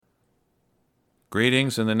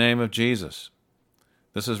Greetings in the name of Jesus.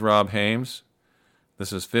 This is Rob Hames.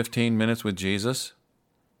 This is 15 Minutes with Jesus.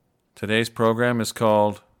 Today's program is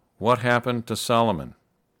called What Happened to Solomon?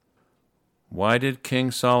 Why did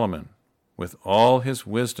King Solomon, with all his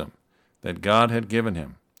wisdom that God had given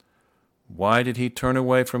him, why did he turn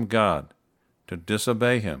away from God to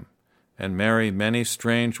disobey him and marry many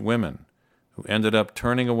strange women who ended up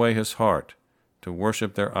turning away his heart to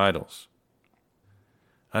worship their idols?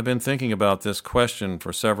 I've been thinking about this question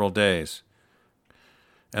for several days,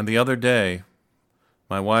 and the other day,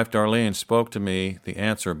 my wife Darlene spoke to me the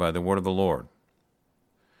answer by the word of the Lord.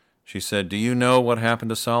 She said, "Do you know what happened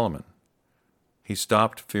to Solomon? He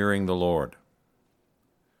stopped fearing the Lord."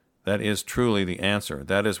 That is truly the answer.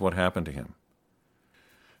 That is what happened to him.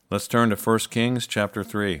 Let's turn to 1 Kings chapter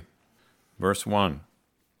 3, verse 1.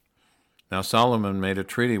 Now Solomon made a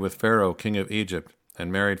treaty with Pharaoh, king of Egypt,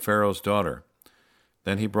 and married Pharaoh's daughter.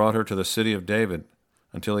 Then he brought her to the city of David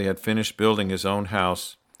until he had finished building his own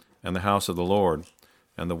house and the house of the Lord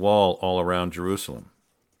and the wall all around Jerusalem.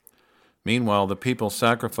 Meanwhile, the people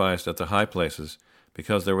sacrificed at the high places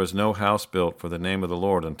because there was no house built for the name of the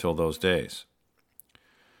Lord until those days.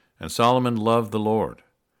 And Solomon loved the Lord,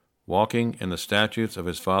 walking in the statutes of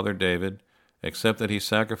his father David, except that he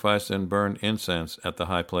sacrificed and burned incense at the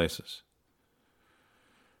high places.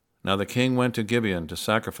 Now the king went to Gibeon to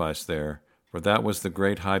sacrifice there, for that was the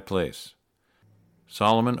great high place.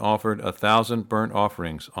 Solomon offered 1,000 burnt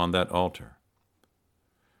offerings on that altar.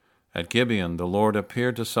 At Gibeon the Lord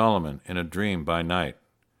appeared to Solomon in a dream by night,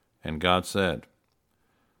 and God said,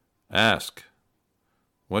 "Ask,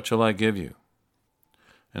 what shall I give you?"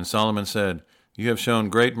 And Solomon said, "You have shown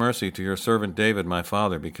great mercy to your servant David my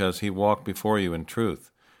father, because he walked before you in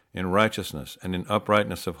truth, in righteousness, and in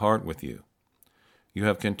uprightness of heart with you. You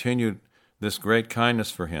have continued this great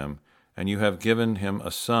kindness for him, and you have given him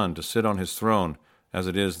a son to sit on his throne as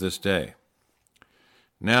it is this day.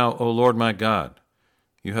 Now, O Lord my God,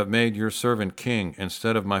 you have made your servant king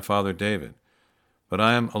instead of my father David. But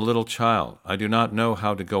I am a little child. I do not know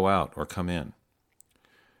how to go out or come in.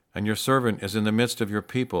 And your servant is in the midst of your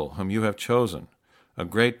people, whom you have chosen, a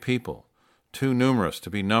great people, too numerous to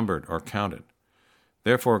be numbered or counted.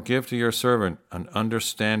 Therefore give to your servant an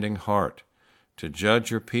understanding heart, to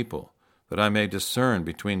judge your people, that I may discern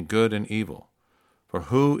between good and evil. For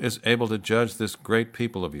who is able to judge this great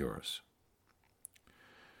people of yours?"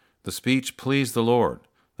 The speech pleased the Lord,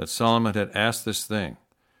 that Solomon had asked this thing.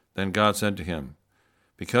 Then God said to him,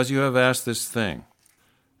 "Because you have asked this thing,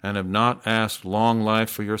 and have not asked long life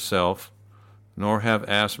for yourself, nor have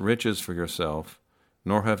asked riches for yourself,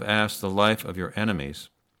 nor have asked the life of your enemies,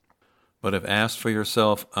 but have asked for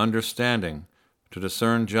yourself understanding to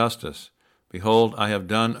discern justice, behold, I have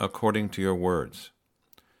done according to your words.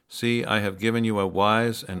 See, I have given you a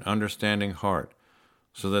wise and understanding heart,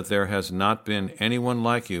 so that there has not been anyone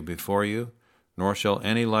like you before you, nor shall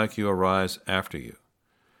any like you arise after you.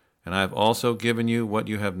 And I have also given you what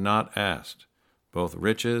you have not asked, both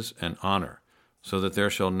riches and honor, so that there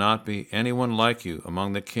shall not be anyone like you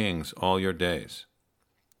among the kings all your days.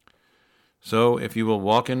 So if you will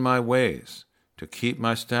walk in my ways, to keep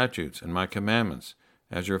my statutes and my commandments,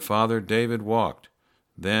 as your father David walked,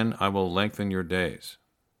 then I will lengthen your days."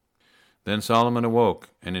 Then Solomon awoke,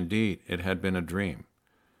 and indeed it had been a dream.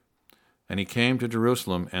 And he came to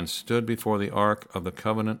Jerusalem and stood before the ark of the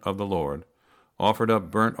covenant of the Lord, offered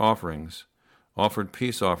up burnt offerings, offered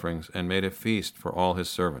peace offerings, and made a feast for all his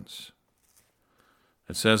servants.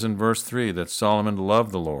 It says in verse 3 that Solomon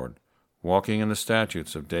loved the Lord, walking in the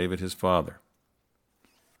statutes of David his father.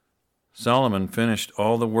 Solomon finished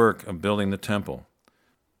all the work of building the temple,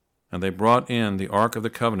 and they brought in the ark of the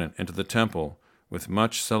covenant into the temple with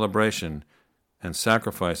much celebration and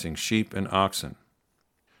sacrificing sheep and oxen.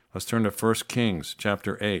 Let's turn to 1 Kings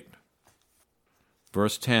chapter 8,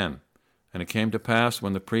 verse 10. And it came to pass,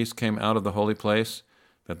 when the priests came out of the holy place,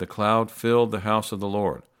 that the cloud filled the house of the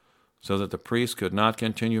Lord, so that the priests could not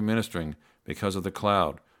continue ministering because of the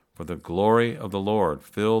cloud, for the glory of the Lord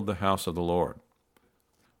filled the house of the Lord.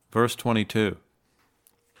 Verse 22.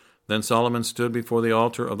 Then Solomon stood before the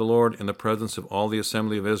altar of the Lord in the presence of all the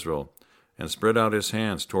assembly of Israel, and spread out his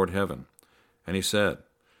hands toward heaven. And he said,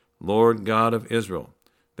 "Lord God of Israel,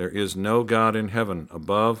 there is no God in heaven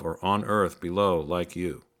above or on earth below like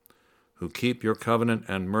you, who keep your covenant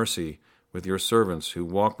and mercy with your servants who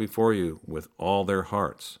walk before you with all their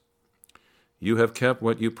hearts. You have kept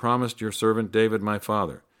what you promised your servant David my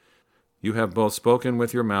father. You have both spoken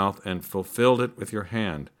with your mouth and fulfilled it with your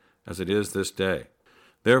hand, as it is this day.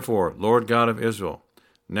 Therefore, Lord God of Israel,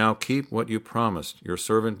 now keep what you promised your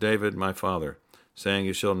servant David my father, saying,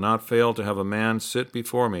 You shall not fail to have a man sit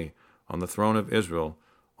before me on the throne of Israel,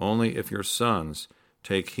 only if your sons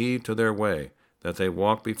take heed to their way, that they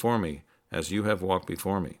walk before me, as you have walked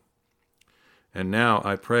before me. And now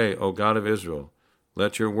I pray, O God of Israel,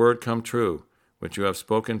 let your word come true, which you have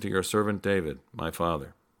spoken to your servant David, my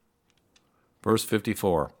father. Verse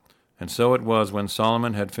 54. And so it was, when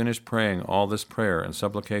Solomon had finished praying all this prayer and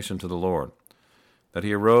supplication to the Lord, that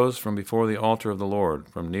he arose from before the altar of the Lord,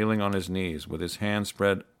 from kneeling on his knees, with his hands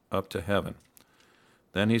spread up to heaven.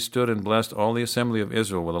 Then he stood and blessed all the assembly of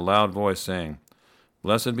Israel with a loud voice, saying,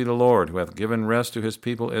 Blessed be the Lord, who hath given rest to his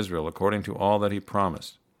people Israel, according to all that he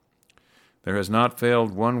promised. There has not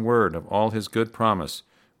failed one word of all his good promise,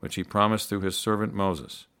 which he promised through his servant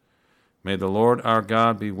Moses. May the Lord our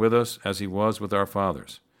God be with us as he was with our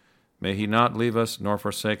fathers. May he not leave us nor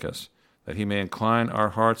forsake us, that he may incline our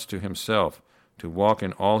hearts to himself, to walk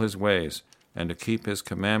in all his ways, and to keep his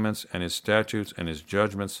commandments and his statutes and his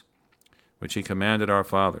judgments, which he commanded our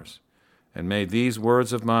fathers. And may these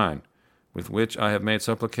words of mine, with which I have made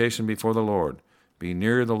supplication before the Lord, be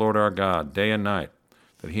near the Lord our God day and night,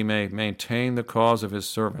 that he may maintain the cause of his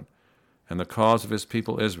servant and the cause of his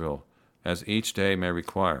people Israel, as each day may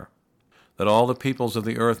require. That all the peoples of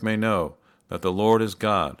the earth may know that the Lord is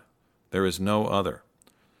God, there is no other.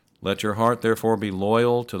 Let your heart therefore be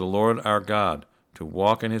loyal to the Lord our God, to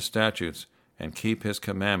walk in his statutes and keep his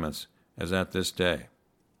commandments, as at this day.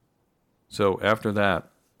 So after that,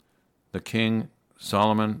 the king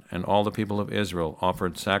Solomon and all the people of Israel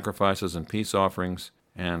offered sacrifices and peace offerings,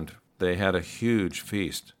 and they had a huge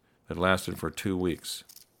feast that lasted for 2 weeks.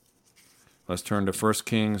 Let's turn to 1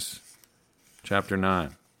 Kings chapter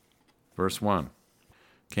 9, verse 1.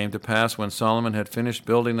 Came to pass, when Solomon had finished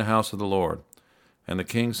building the house of the Lord, and the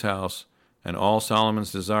king's house, and all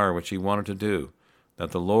Solomon's desire which he wanted to do,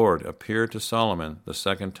 that the Lord appeared to Solomon the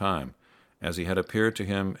second time, as he had appeared to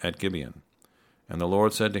him at Gibeon. And the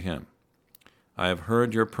Lord said to him, I have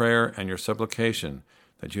heard your prayer and your supplication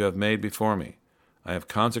that you have made before me. I have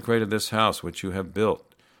consecrated this house which you have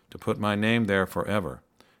built, to put my name there forever,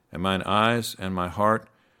 and mine eyes and my heart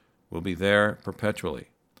will be there perpetually.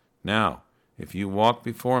 Now, if you walk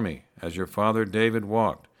before me, as your father David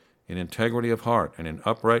walked, in integrity of heart and in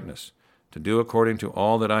uprightness, to do according to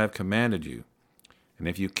all that I have commanded you, and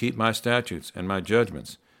if you keep my statutes and my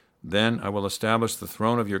judgments, then I will establish the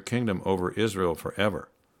throne of your kingdom over Israel forever,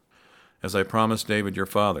 as I promised David your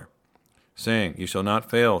father, saying, You shall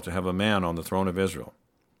not fail to have a man on the throne of Israel.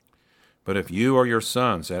 But if you or your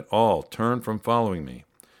sons at all turn from following me,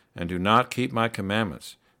 and do not keep my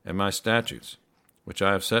commandments and my statutes, which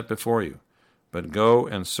I have set before you, but go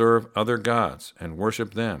and serve other gods and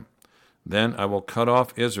worship them, then I will cut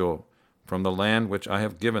off Israel from the land which I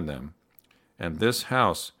have given them, and this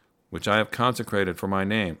house which I have consecrated for my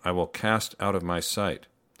name I will cast out of my sight.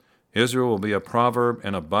 Israel will be a proverb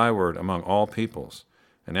and a byword among all peoples.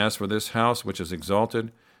 And as for this house which is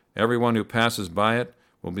exalted, everyone who passes by it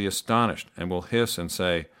will be astonished and will hiss and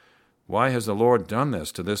say, Why has the Lord done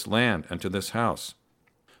this to this land and to this house?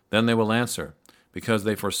 Then they will answer, Because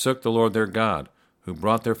they forsook the Lord their God, who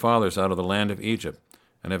brought their fathers out of the land of Egypt,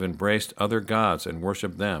 and have embraced other gods and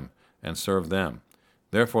worshipped them and served them.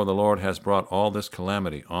 Therefore the Lord has brought all this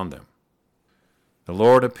calamity on them. The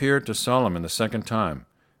Lord appeared to Solomon the second time,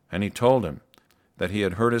 and he told him that he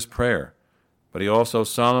had heard his prayer, but he also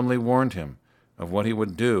solemnly warned him of what he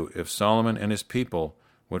would do if Solomon and his people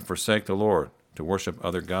would forsake the Lord to worship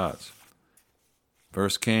other gods. 1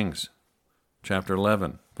 Kings chapter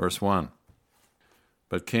 11, verse 1.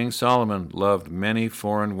 But King Solomon loved many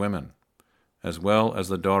foreign women, as well as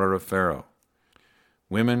the daughter of Pharaoh,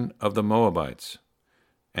 women of the Moabites,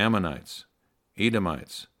 Ammonites,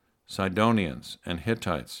 Edomites, Sidonians, and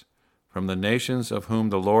Hittites, from the nations of whom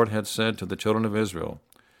the Lord had said to the children of Israel,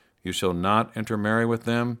 You shall not intermarry with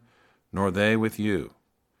them, nor they with you.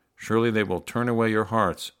 Surely they will turn away your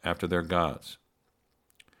hearts after their gods.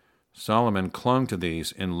 Solomon clung to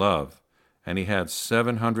these in love, and he had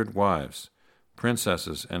 700 wives,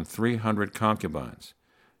 princesses, and 300 concubines,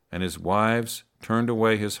 and his wives turned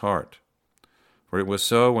away his heart. For it was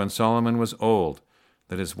so when Solomon was old,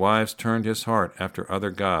 that his wives turned his heart after other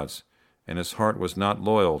gods, and his heart was not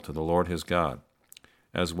loyal to the Lord his God,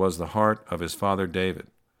 as was the heart of his father David.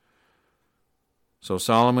 So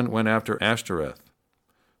Solomon went after Ashtoreth,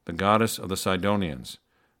 the goddess of the Sidonians,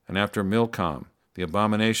 and after Milcom, the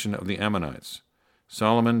abomination of the Ammonites.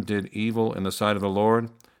 Solomon did evil in the sight of the Lord,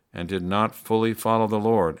 and did not fully follow the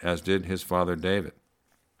Lord, as did his father David.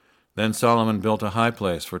 Then Solomon built a high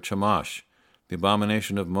place for Chemosh, the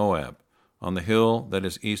abomination of Moab, on the hill that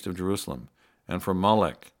is east of Jerusalem, and for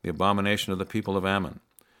Molech, the abomination of the people of Ammon.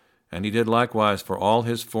 And he did likewise for all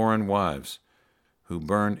his foreign wives, who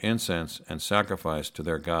burned incense and sacrificed to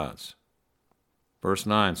their gods. Verse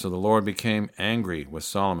 9, so the Lord became angry with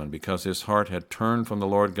Solomon because his heart had turned from the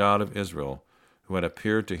Lord God of Israel, who had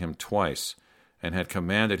appeared to him twice, and had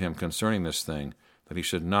commanded him concerning this thing, that he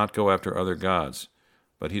should not go after other gods.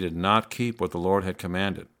 But he did not keep what the Lord had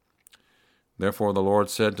commanded. Therefore the Lord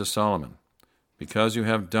said to Solomon, because you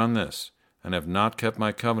have done this, and have not kept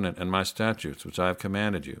my covenant and my statutes which I have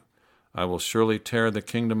commanded you, I will surely tear the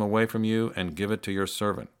kingdom away from you and give it to your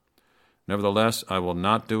servant. Nevertheless, I will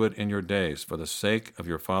not do it in your days, for the sake of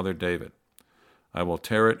your father David. I will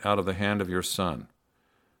tear it out of the hand of your son.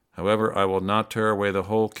 However, I will not tear away the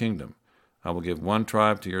whole kingdom. I will give one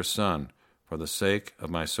tribe to your son, for the sake of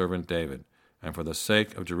my servant David, and for the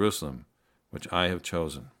sake of Jerusalem, which I have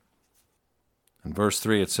chosen. In verse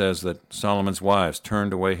 3 it says that Solomon's wives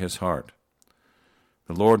turned away his heart.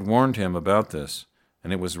 The Lord warned him about this,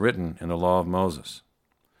 and it was written in the law of Moses.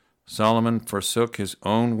 Solomon forsook his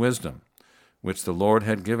own wisdom, which the Lord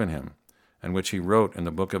had given him, and which he wrote in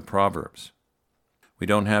the book of Proverbs. We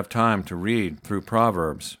don't have time to read through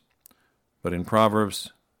Proverbs, but in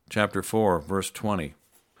Proverbs chapter 4, verse 20,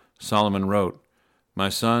 Solomon wrote, my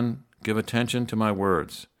son, give attention to my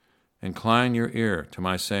words. Incline your ear to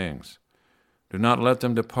my sayings. Do not let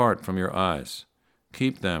them depart from your eyes.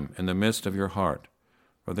 Keep them in the midst of your heart,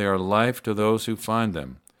 for they are life to those who find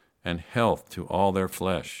them, and health to all their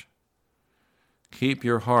flesh. Keep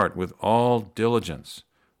your heart with all diligence,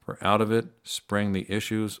 for out of it spring the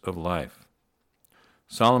issues of life.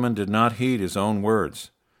 Solomon did not heed his own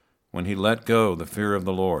words when he let go the fear of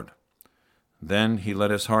the Lord. Then he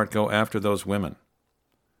let his heart go after those women,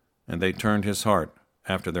 and they turned his heart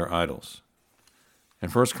after their idols. In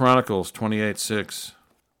 1 Chronicles 28:6,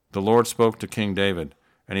 the Lord spoke to King David,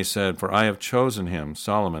 and he said, for I have chosen him,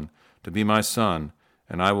 Solomon, to be my son,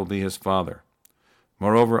 and I will be his father.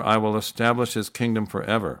 Moreover, I will establish his kingdom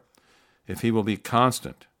forever, if he will be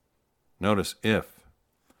constant. Notice,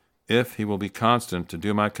 if he will be constant to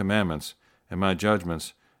do my commandments and my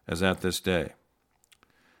judgments as at this day.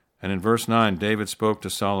 And in verse 9, David spoke to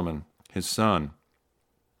Solomon, his son,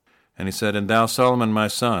 and he said, and thou, Solomon, my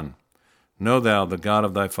son, know thou the God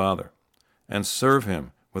of thy father, and serve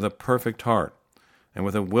him with a perfect heart, and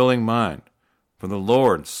with a willing mind. For the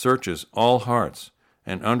Lord searches all hearts,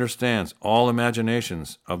 and understands all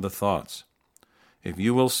imaginations of the thoughts. If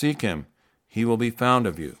you will seek him, he will be found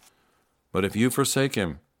of you. But if you forsake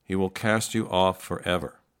him, he will cast you off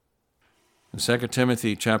forever. In 2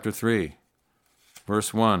 Timothy chapter 3,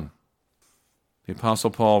 verse 1, the Apostle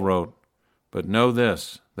Paul wrote, but know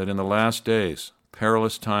this, that in the last days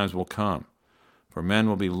perilous times will come, for men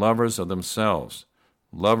will be lovers of themselves,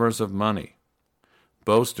 lovers of money,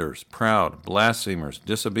 boasters, proud, blasphemers,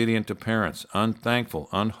 disobedient to parents, unthankful,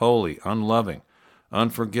 unholy, unloving,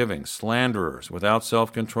 unforgiving, slanderers, without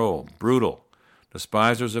self-control, brutal,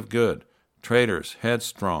 despisers of good, traitors,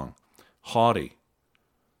 headstrong, haughty,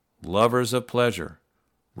 lovers of pleasure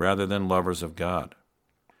rather than lovers of God,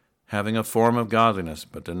 having a form of godliness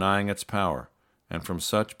but denying its power, and from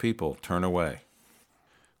such people turn away.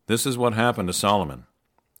 This is what happened to Solomon.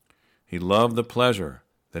 He loved the pleasure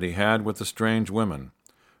that he had with the strange women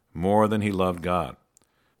more than he loved God.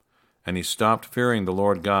 And he stopped fearing the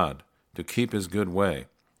Lord God to keep his good way,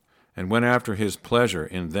 and went after his pleasure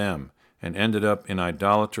in them, and ended up in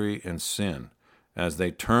idolatry and sin, as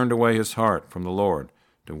they turned away his heart from the Lord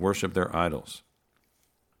to worship their idols.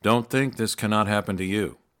 Don't think this cannot happen to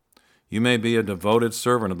you. You may be a devoted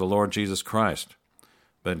servant of the Lord Jesus Christ,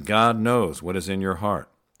 but God knows what is in your heart.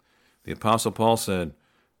 The Apostle Paul said,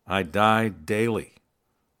 I die daily.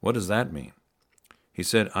 What does that mean? He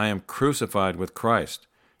said, I am crucified with Christ.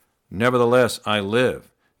 Nevertheless, I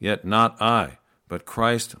live, yet not I, but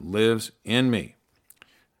Christ lives in me.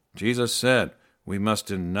 Jesus said, we must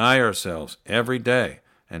deny ourselves every day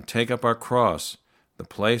and take up our cross, the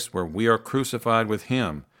place where we are crucified with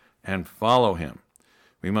him, and follow him.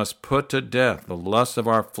 We must put to death the lusts of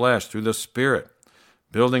our flesh through the Spirit,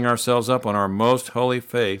 building ourselves up on our most holy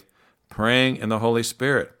faith, praying in the Holy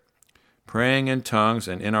Spirit, praying in tongues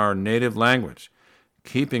and in our native language,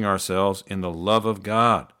 keeping ourselves in the love of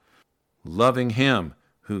God, loving him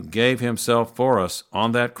who gave himself for us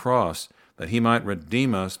on that cross, that he might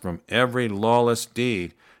redeem us from every lawless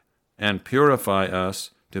deed and purify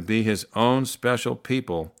us to be his own special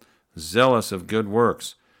people, zealous of good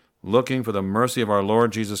works, looking for the mercy of our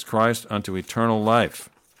Lord Jesus Christ unto eternal life.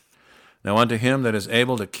 Now unto him that is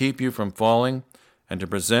able to keep you from falling, and to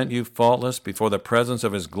present you faultless before the presence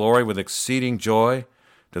of his glory with exceeding joy,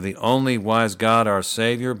 to the only wise God our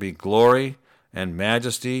Savior be glory and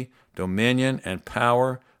majesty, dominion and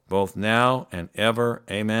power, both now and ever.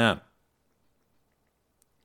 Amen.